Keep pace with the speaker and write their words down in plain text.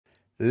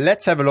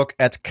Let's have a look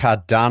at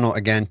Cardano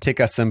again,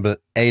 ticker symbol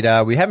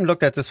ADA. We haven't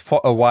looked at this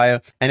for a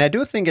while, and I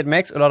do think it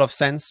makes a lot of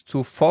sense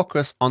to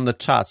focus on the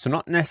charts, to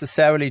not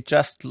necessarily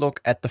just look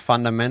at the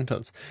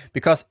fundamentals,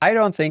 because I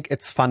don't think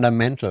it's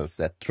fundamentals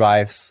that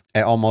drives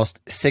an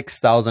almost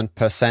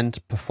 6,000%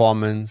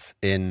 performance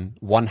in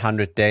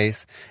 100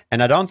 days.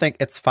 And I don't think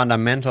it's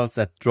fundamentals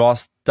that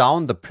draws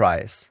down the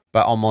price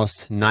by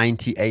almost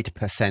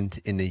 98%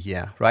 in a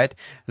year, right?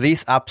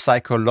 These are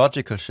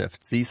psychological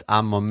shifts. These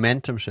are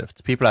momentum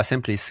shifts. People are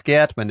simply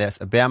scared when there's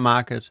a bear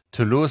market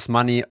to lose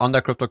money on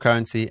their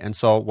cryptocurrency. And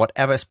so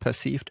whatever is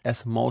perceived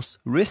as most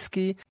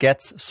risky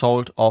gets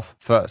sold off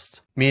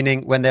first.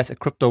 Meaning when there's a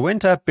crypto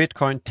winter,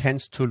 Bitcoin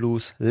tends to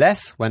lose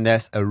less. When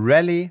there's a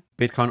rally,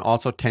 Bitcoin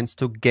also tends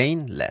to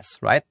gain less,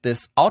 right?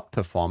 This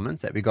outperformance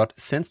that we got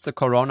since the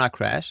Corona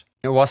crash,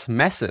 it was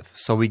massive.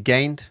 So we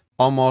gained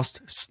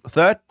almost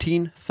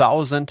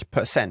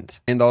 13,000%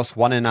 in those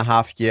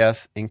 1.5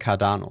 years in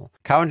Cardano.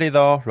 Currently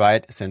though,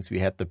 right, since we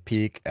had the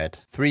peak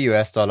at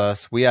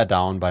 $3, we are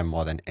down by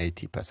more than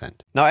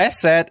 80%. Now, as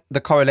said,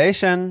 the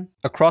correlation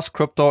across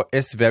crypto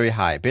is very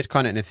high.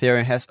 Bitcoin and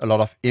Ethereum has a lot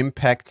of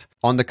impact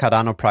on the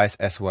Cardano price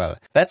as well.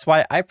 That's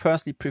why I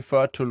personally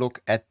prefer to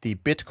look at the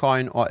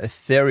Bitcoin or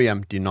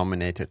Ethereum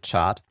denominated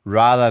chart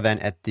rather than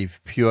at the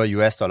pure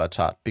US dollar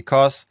chart.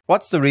 Because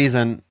what's the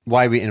reason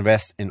why we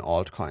invest in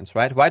altcoins,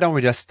 right? Why don't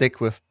we just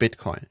stick with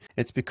Bitcoin?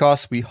 It's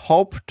because we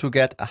hope to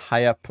get a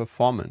higher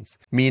performance,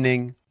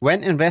 meaning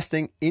when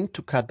investing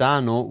into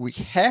Cardano, we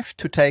have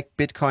to take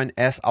Bitcoin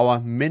as our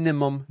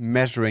minimum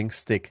measuring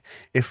stick.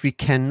 If we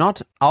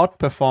cannot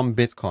outperform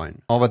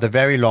Bitcoin over the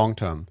very long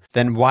term,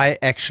 then why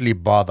actually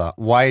bother?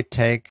 Why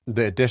take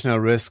the additional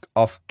risk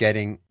of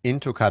getting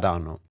into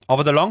Cardano?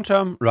 Over the long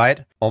term,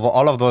 right, over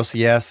all of those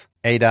years,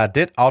 ADA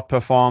did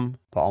outperform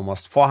by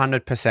almost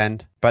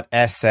 400%, but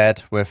as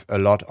said, with a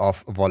lot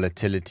of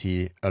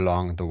volatility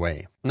along the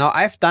way. Now,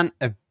 I've done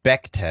a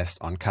backtest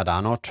on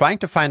Cardano, trying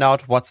to find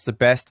out what's the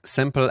best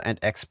simple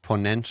and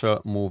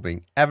exponential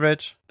moving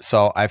average.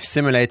 So I've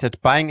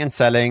simulated buying and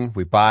selling.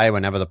 We buy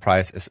whenever the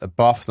price is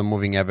above the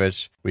moving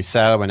average. We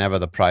sell whenever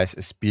the price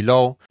is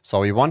below.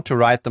 So we want to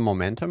ride the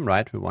momentum,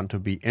 right? We want to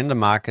be in the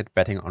market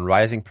betting on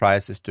rising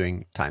prices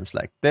during times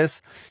like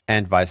this,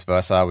 and vice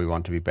versa. We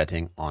want to be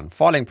betting on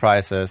falling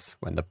prices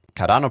when the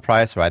Cardano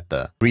price, right,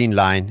 the green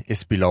line,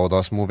 is below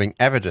those moving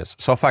averages.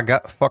 So for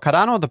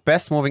Cardano, the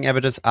best moving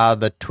averages are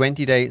the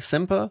 20-day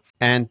simple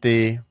and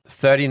the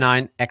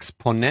 39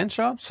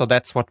 exponential. So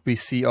that's what we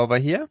see over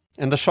here.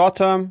 In the short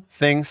term,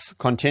 things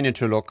continue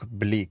to look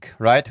bleak,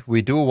 right?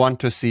 We do want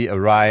to see a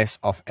rise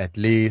of at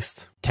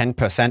least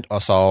 10%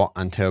 or so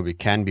until we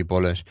can be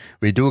bullish.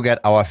 We do get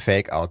our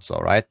fake outs though,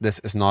 right? This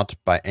is not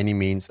by any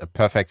means a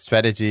perfect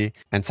strategy.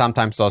 And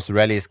sometimes those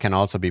rallies can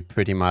also be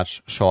pretty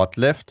much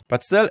short-lived.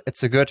 But still,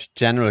 it's a good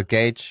general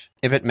gauge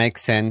if it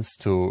makes sense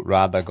to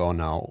rather go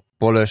now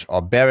bullish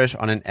or bearish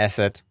on an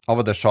asset.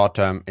 Over the short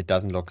term, it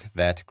doesn't look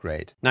that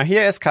great. Now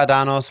here is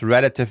Cardano's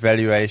relative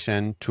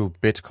valuation to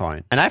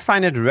Bitcoin. And I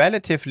find it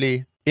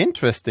relatively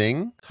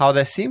interesting how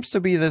there seems to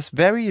be this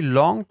very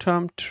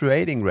long-term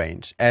trading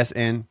range, as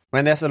in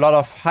when there's a lot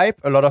of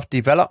hype, a lot of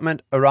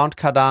development around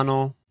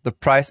Cardano, the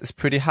price is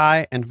pretty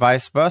high and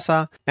vice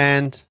versa.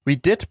 And we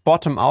did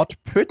bottom out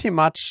pretty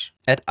much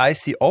at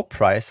ICO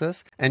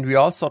prices. And we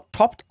also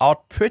topped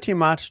out pretty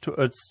much to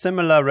a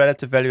similar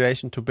relative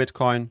valuation to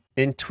Bitcoin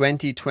in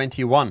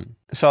 2021.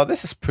 So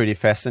this is pretty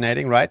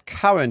fascinating, right?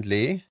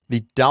 Currently,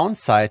 the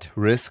downside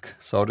risk,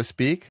 so to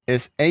speak,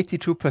 is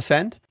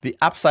 82%. The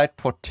upside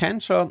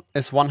potential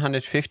is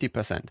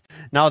 150%.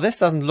 Now, this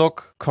doesn't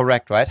look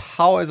correct, right?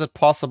 How is it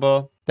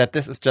possible that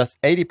this is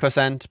just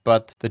 80%,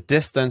 but the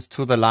distance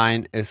to the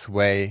line is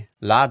way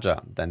larger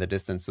than the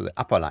distance to the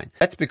upper line?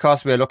 That's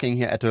because we're looking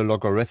here at a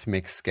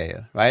logarithmic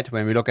scale, right?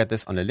 When we look at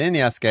this on a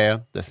linear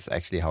scale, this is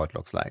actually how it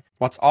looks like.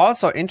 What's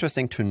also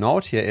interesting to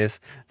note here is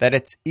that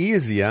it's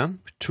easier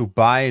to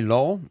buy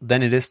low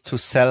than it is to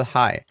sell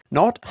high.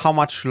 Note how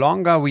much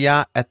longer we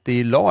are at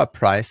the lower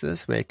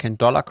prices where you can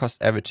dollar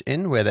cost average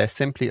in, where there's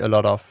simply a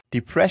lot of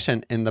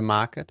depression in the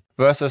market,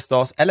 versus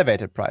those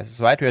elevated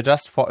prices, right? We're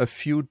just for a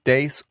few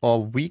days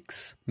or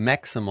weeks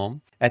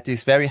maximum at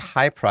these very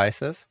high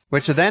prices,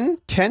 which then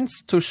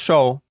tends to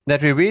show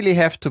that we really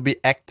have to be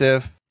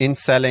active in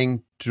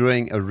selling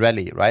during a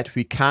rally, right?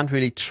 We can't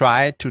really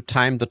try to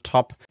time the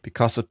top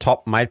because the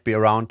top might be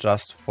around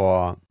just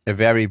for a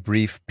very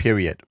brief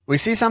period. We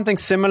see something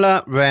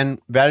similar when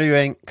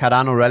valuing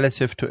Cardano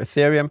relative to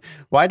Ethereum.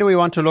 Why do we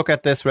want to look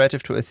at this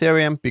relative to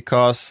Ethereum?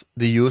 Because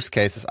the use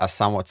cases are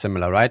somewhat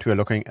similar, right? We're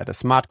looking at a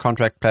smart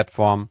contract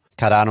platform.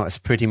 Cardano is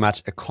pretty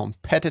much a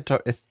competitor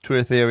to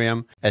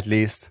Ethereum. At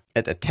least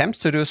it attempts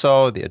to do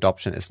so. The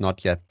adoption is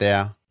not yet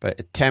there, but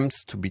it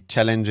attempts to be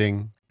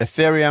challenging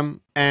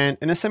Ethereum. And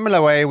in a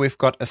similar way, we've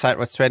got a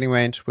sideways trading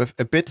range with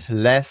a bit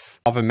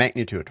less of a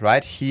magnitude,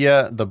 right?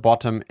 Here, the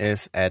bottom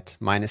is at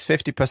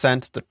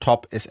 -50%. The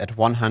top is at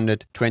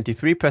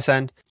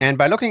 123%. And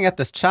by looking at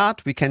this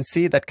chart, we can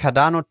see that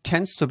Cardano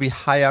tends to be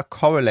higher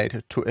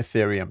correlated to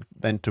Ethereum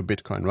than to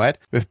Bitcoin, right?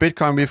 With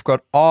Bitcoin, we've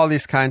got all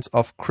these kinds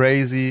of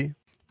crazy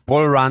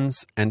bull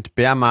runs and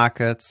bear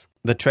markets,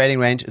 the trading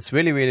range is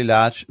really, really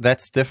large.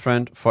 That's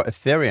different for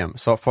Ethereum.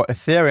 So for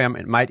Ethereum,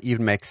 it might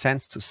even make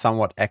sense to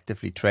somewhat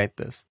actively trade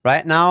this.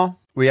 Right now,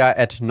 we are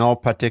at no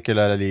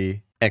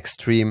particularly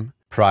extreme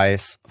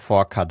price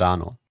for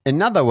Cardano.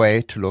 Another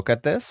way to look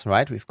at this,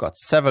 right, we've got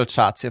several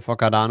charts here for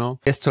Cardano,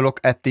 is to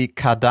look at the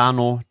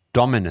Cardano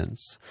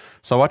dominance.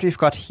 So what we've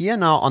got here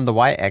now on the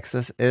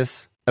y-axis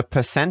is a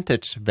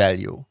percentage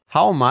value.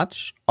 How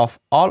much of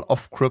all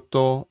of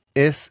crypto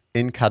is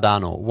in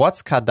Cardano?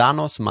 What's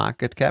Cardano's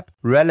market cap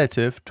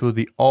relative to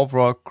the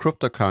overall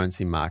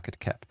cryptocurrency market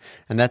cap?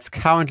 And that's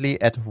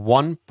currently at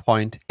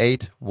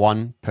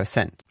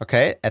 1.81%.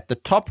 Okay, at the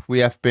top we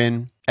have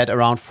been at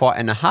around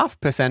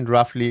 4.5%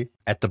 roughly.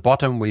 At the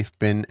bottom, we've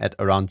been at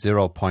around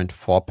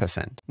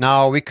 0.4%.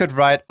 Now, we could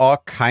write all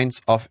kinds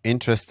of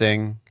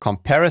interesting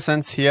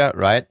comparisons here,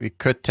 right? We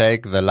could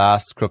take the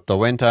last crypto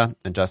winter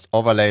and just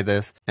overlay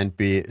this and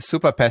be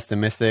super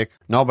pessimistic.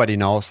 Nobody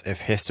knows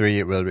if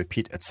history will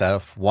repeat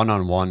itself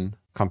one-on-one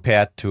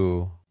compared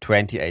to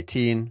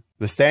 2018.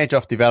 The stage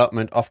of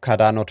development of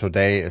Cardano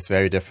today is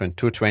very different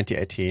to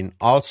 2018.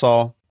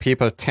 Also,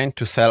 people tend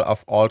to sell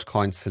off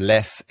altcoins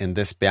less in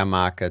this bear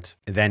market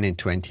than in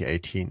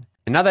 2018.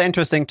 Another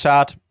interesting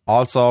chart,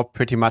 also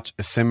pretty much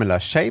a similar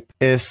shape,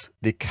 is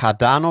the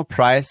Cardano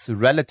price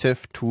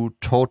relative to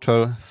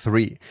Total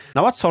 3.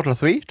 Now what's Total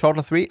 3?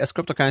 Total 3 is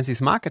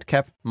cryptocurrency's market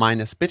cap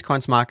minus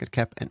Bitcoin's market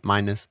cap and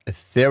minus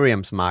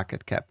Ethereum's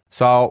market cap.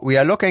 So we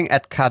are looking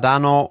at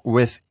Cardano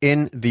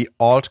within the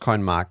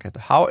altcoin market.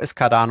 How is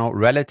Cardano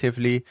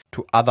relatively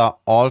to other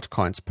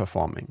altcoins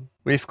performing?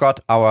 We've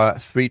got our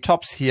three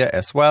tops here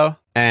as well.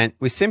 And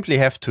we simply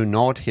have to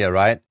note here,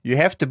 right? You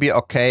have to be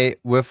okay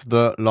with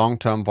the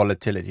long-term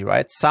volatility,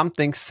 right?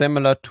 Something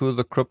similar to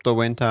the crypto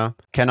winter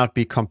cannot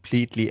be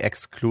completely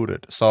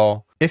excluded.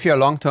 So if you're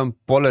long-term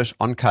bullish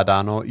on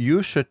Cardano,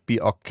 you should be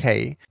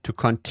okay to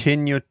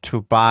continue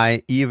to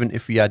buy even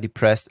if we are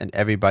depressed and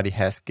everybody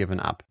has given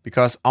up.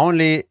 Because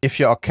only if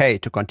you're okay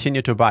to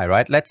continue to buy,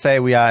 right? Let's say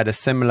we are at a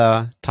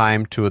similar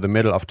time to the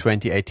middle of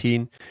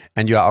 2018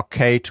 and you are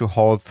okay to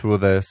hold through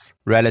this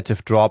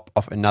relative drop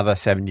of another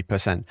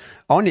 70%.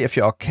 Only if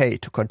you're okay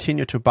to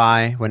continue to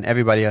buy when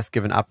everybody has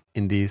given up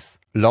in these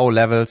low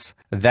levels,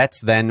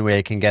 that's then where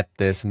you can get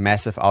this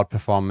massive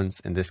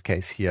outperformance, in this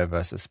case here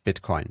versus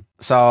Bitcoin.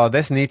 So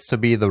this needs to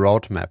be the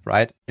roadmap,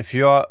 right? If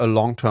you're a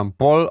long-term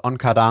bull on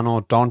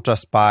Cardano, don't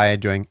just buy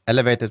during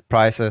elevated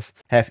prices.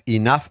 Have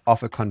enough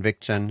of a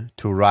conviction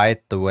to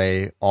ride the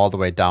way all the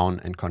way down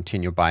and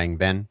continue buying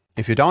then.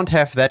 If you don't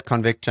have that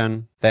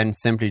conviction, then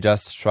simply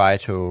just try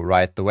to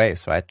ride the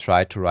waves, right?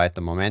 Try to ride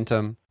the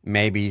momentum.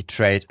 Maybe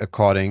trade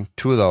according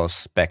to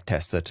those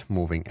backtested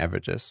moving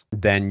averages.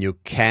 Then you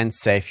can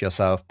save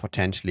yourself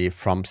potentially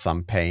from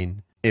some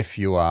pain if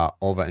you are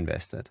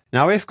overinvested.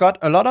 Now we've got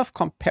a lot of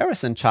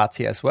comparison charts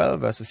here as well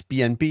versus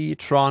BNB,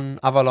 Tron,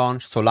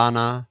 Avalanche,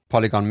 Solana,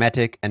 Polygon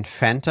Matic and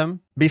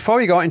Phantom. Before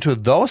we go into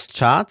those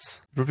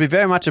charts, it would be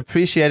very much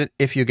appreciated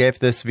if you gave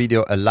this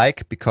video a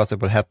like because it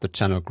will help the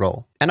channel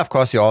grow. And of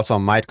course, you also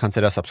might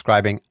consider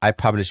subscribing. I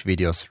publish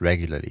videos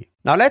regularly.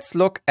 Now let's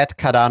look at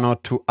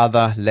Cardano to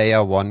other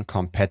layer 1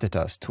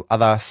 competitors, to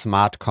other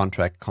smart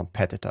contract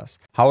competitors.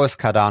 How is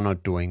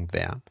Cardano doing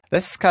there?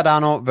 This is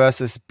Cardano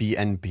versus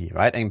BNB,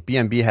 right? And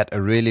BNB had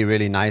a really,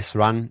 really nice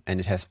run and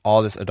it has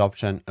all this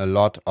adoption. A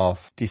lot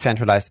of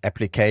decentralized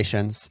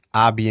applications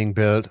are being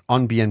built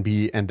on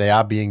BNB and they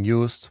are being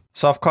used.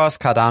 So of course,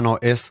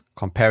 Cardano is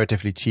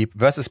comparatively cheap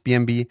versus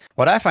BNB.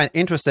 What I find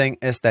interesting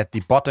is that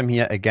the bottom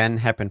here again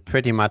happened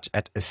pretty much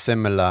at a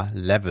similar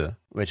level,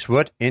 which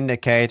would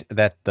indicate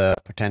that the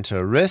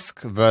potential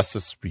risk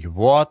versus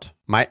reward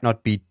might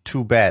not be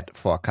too bad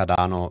for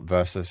Cardano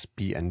versus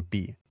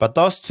BNB. But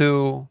those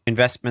two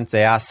investments,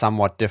 they are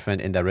somewhat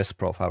different in their risk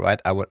profile, right?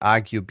 I would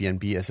argue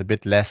BNB is a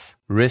bit less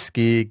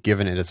risky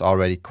given it is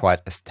already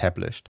quite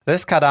established.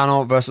 This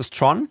Cardano versus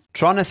Tron.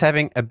 Tron is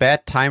having a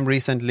bad time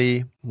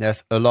recently.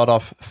 There's a lot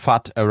of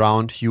FUD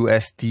around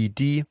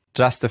USDD,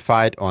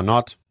 justified or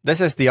not. This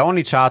is the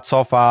only chart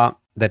so far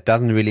that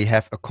doesn't really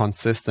have a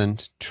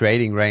consistent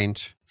trading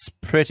range. It's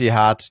pretty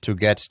hard to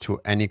get to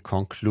any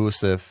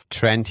conclusive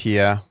trend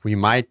here. We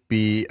might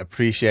be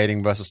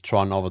appreciating versus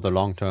Tron over the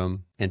long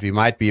term and we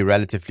might be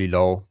relatively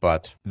low,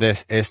 but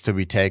this is to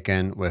be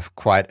taken with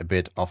quite a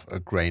bit of a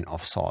grain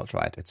of salt,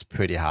 right? It's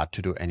pretty hard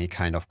to do any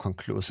kind of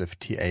conclusive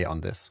TA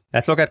on this.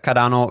 Let's look at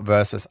Cardano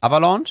versus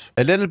Avalanche.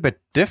 A little bit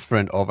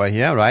different over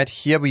here, right?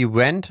 Here we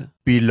went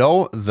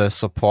below the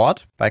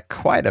support by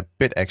quite a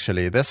bit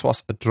actually. This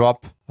was a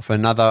drop of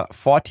another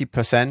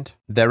 40%.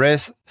 There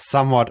is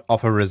somewhat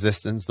of a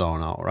resistance though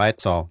now, right?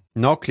 So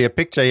no clear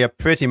picture here,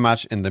 pretty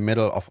much in the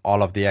middle of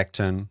all of the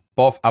action.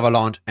 Both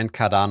Avalanche and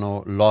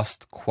Cardano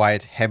lost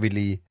quite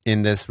heavily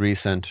in this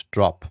recent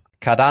drop.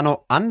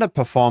 Cardano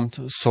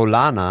underperformed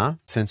Solana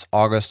since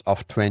August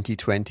of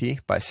 2020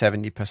 by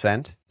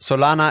 70%.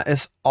 Solana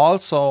is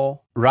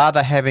also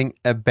rather having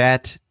a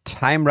bad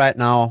time right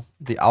now.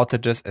 The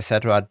outages,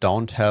 etc.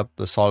 don't help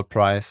the SOL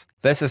price.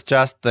 This is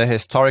just the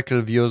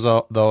historical view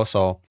though,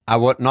 so I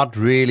would not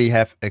really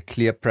have a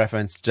clear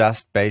preference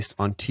just based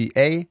on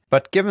TA,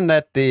 but given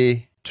that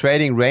the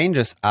trading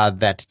ranges are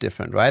that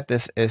different, right?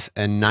 This is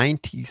a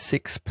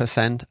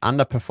 96%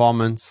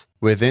 underperformance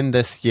within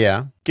this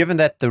year. Given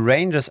that the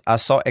ranges are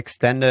so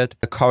extended,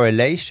 the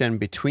correlation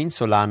between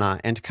Solana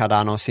and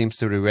Cardano seems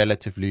to be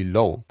relatively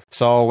low.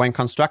 So when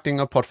constructing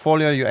a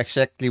portfolio, you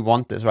exactly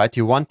want this, right?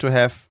 You want to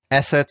have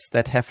assets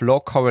that have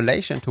low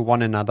correlation to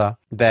one another,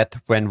 that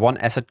when one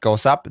asset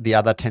goes up, the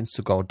other tends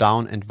to go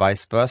down and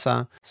vice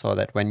versa. So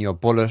that when you're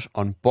bullish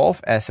on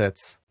both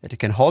assets, that you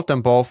can hold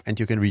them both and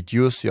you can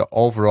reduce your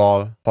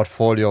overall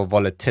portfolio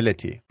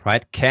volatility,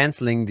 right?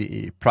 Canceling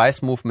the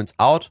price movements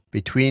out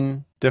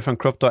between different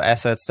crypto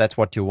assets. That's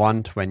what you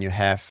want when you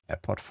have a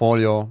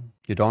portfolio.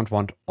 You don't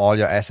want all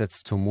your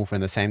assets to move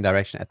in the same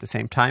direction at the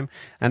same time.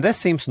 And this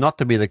seems not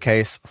to be the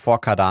case for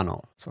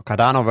Cardano. So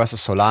Cardano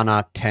versus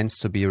Solana tends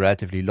to be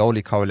relatively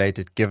lowly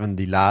correlated given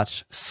the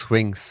large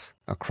swings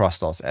across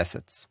those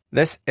assets.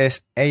 This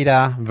is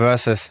ADA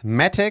versus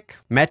Matic.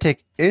 Matic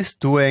is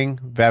doing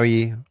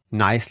very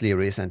nicely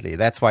recently.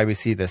 That's why we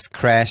see this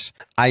crash.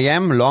 I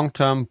am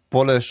long-term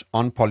bullish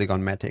on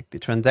Polygon Matic. The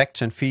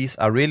transaction fees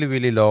are really,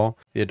 really low.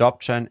 The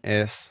adoption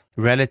is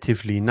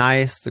relatively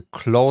nice. The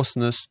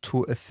closeness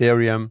to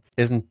Ethereum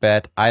isn't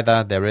bad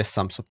either. There is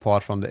some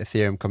support from the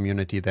Ethereum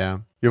community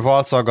there. You've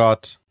also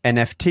got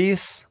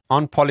NFTs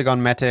on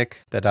Polygon Matic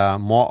that are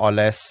more or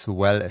less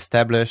well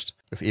established.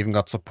 We've even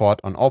got support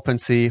on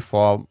OpenSea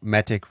for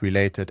Matic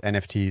related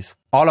NFTs.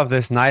 All of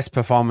this nice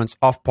performance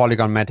of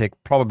Polygon Matic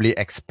probably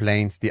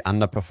explains the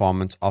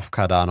underperformance of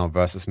Cardano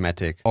versus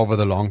Matic over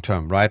the long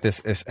term, right? This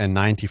is a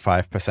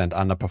 95%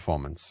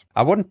 underperformance.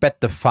 I wouldn't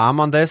bet the farm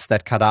on this,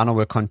 that Cardano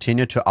will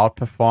continue to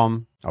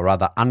outperform or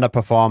rather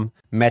underperform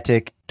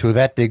Matic to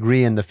that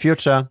degree in the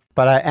future,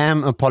 but I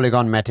am a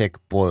Polygon Matic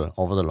bull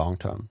over the long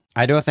term.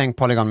 I do think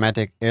Polygon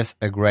Matic is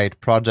a great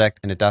project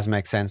and it does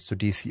make sense to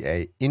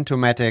DCA into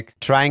Matic.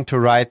 Trying to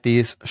ride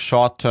these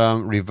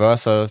short-term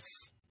reversals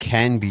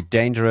can be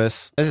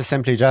dangerous. This is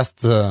simply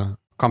just the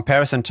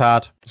comparison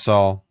chart.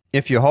 So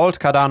if you hold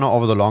Cardano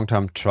over the long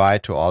term, try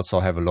to also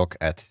have a look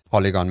at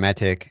Polygon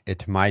Matic.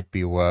 It might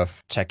be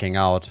worth checking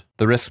out.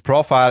 The risk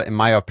profile, in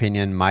my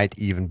opinion, might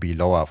even be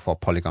lower for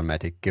Polygon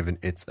Matic given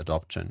its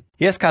adoption.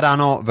 Here's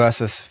Cardano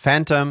versus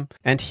Phantom.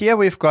 And here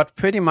we've got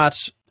pretty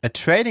much a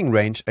trading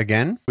range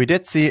again. We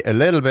did see a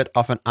little bit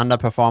of an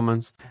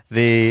underperformance.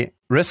 The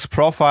risk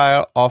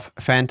profile of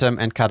Phantom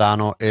and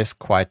Cardano is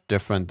quite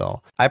different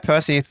though. I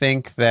personally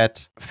think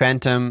that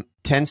Phantom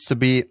tends to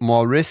be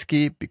more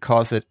risky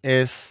because it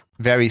is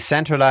very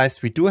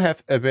centralized. We do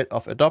have a bit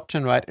of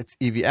adoption, right? It's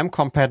EVM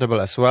compatible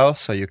as well.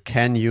 So you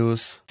can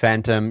use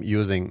Phantom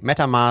using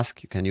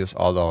MetaMask. You can use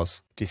all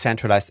those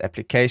decentralized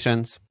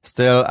applications.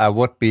 Still, I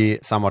would be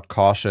somewhat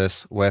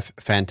cautious with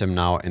Phantom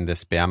now in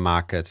this bear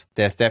market.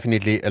 There's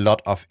definitely a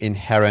lot of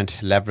inherent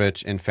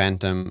leverage in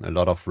Phantom, a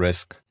lot of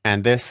risk.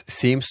 And this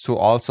seems to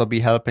also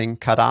be helping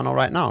Cardano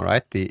right now,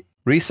 right? The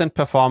recent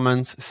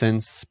performance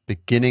since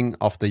beginning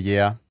of the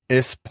year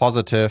is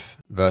positive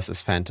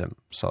versus Phantom.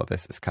 So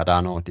this is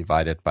Cardano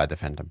divided by the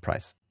Phantom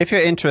price. If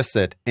you're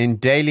interested in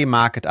daily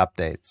market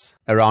updates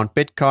around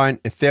Bitcoin,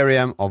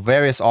 Ethereum, or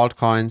various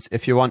altcoins,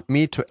 if you want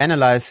me to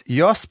analyze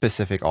your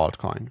specific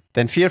altcoin,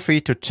 then feel free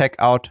to check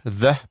out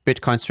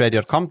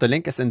thebitcoinstrategy.com. The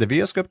link is in the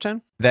video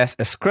description. There's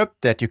a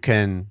script that you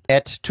can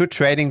add to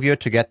TradingView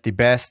to get the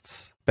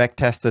best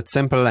backtested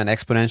simple and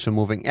exponential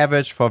moving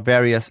average for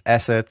various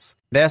assets.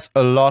 There's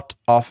a lot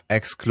of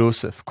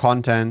exclusive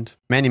content,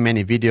 many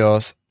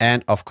videos,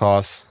 and of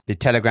course the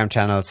Telegram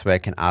channels where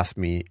you can ask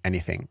me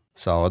anything.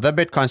 So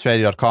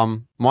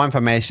thebitcoinstrategy.com. More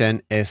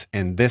information is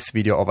in this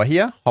video over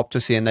here. Hope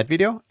to see you in that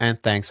video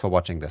and thanks for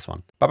watching this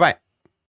one. Bye bye.